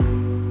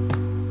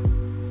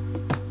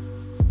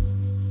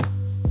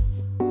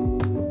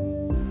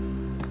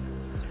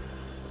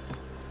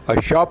A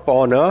shop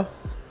owner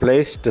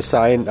placed a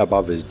sign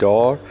above his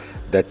door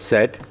that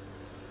said,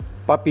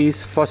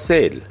 "Puppies for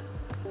sale."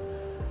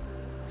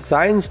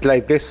 Signs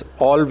like this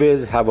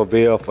always have a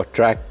way of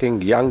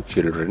attracting young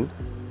children,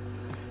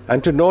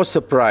 and to no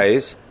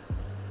surprise,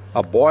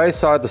 a boy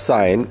saw the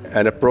sign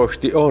and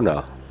approached the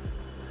owner.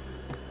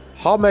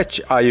 "How much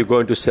are you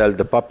going to sell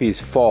the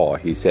puppies for?"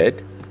 he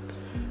said.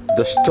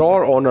 The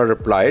store owner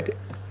replied,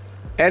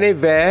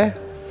 "Anywhere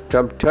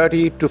from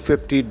 $30 to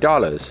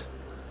 $50.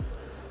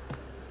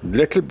 The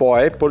little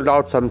boy pulled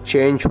out some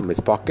change from his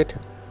pocket.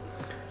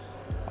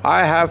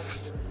 "I have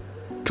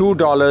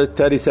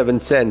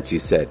 $2.37, he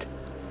said.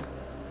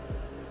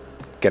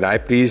 "Can I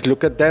please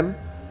look at them?"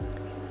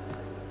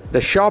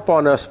 The shop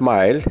owner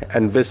smiled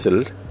and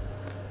whistled.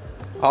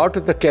 Out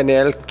of the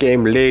kennel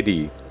came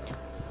Lady,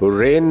 who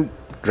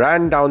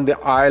ran down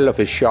the aisle of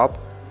his shop,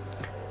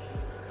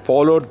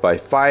 followed by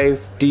 5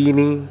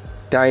 teeny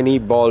tiny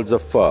balls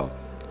of fur.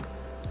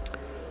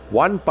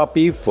 One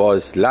puppy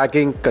was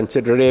lagging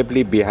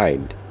considerably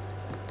behind.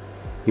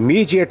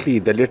 Immediately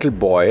the little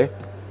boy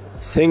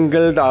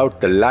singled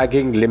out the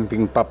lagging,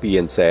 limping puppy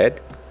and said,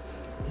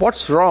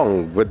 "What's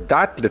wrong with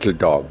that little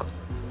dog?"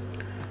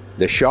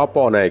 The shop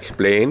owner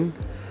explained.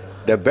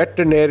 The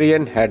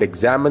veterinarian had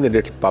examined the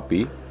little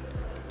puppy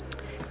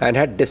and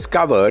had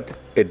discovered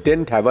it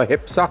didn't have a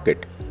hip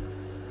socket.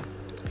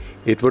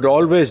 It would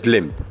always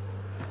limp.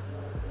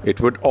 It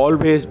would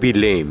always be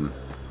lame.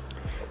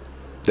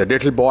 The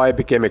little boy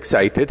became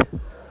excited.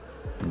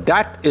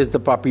 "That is the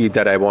puppy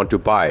that I want to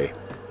buy."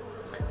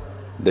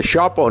 The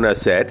shop owner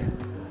said,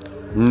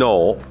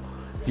 "No,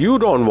 you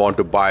don't want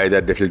to buy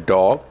that little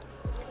dog.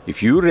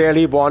 If you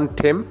really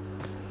want him,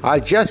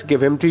 I'll just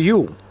give him to you."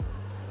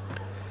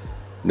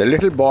 The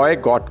little boy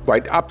got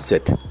quite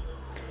upset.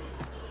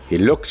 He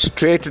looked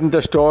straight into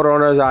the store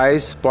owner's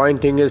eyes,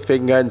 pointing his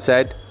finger, and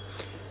said,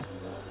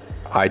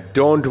 "I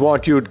don't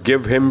want you to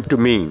give him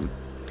to me.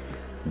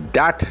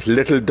 That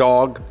little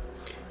dog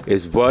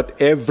is worth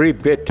every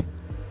bit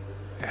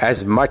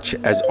as much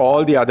as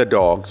all the other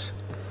dogs,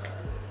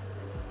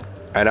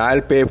 and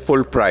I'll pay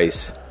full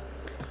price.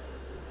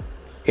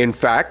 In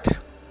fact,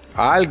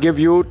 I'll give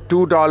you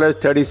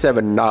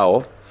 $2.37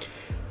 now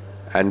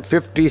and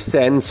 50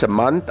 cents a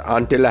month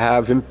until I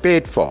have him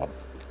paid for."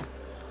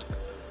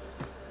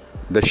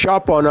 The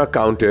shop owner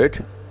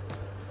countered,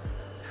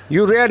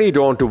 "You really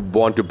don't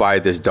want to buy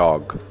this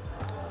dog.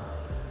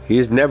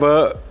 He's never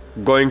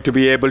going to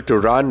be able to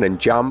run and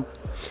jump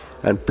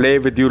and play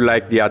with you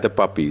like the other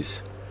puppies."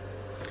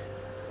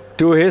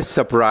 To his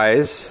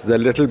surprise, the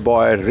little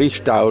boy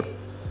reached out.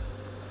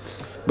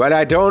 "Well,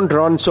 I don't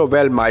run so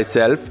well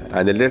myself,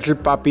 and the little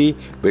puppy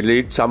will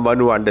need someone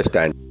who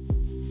understands."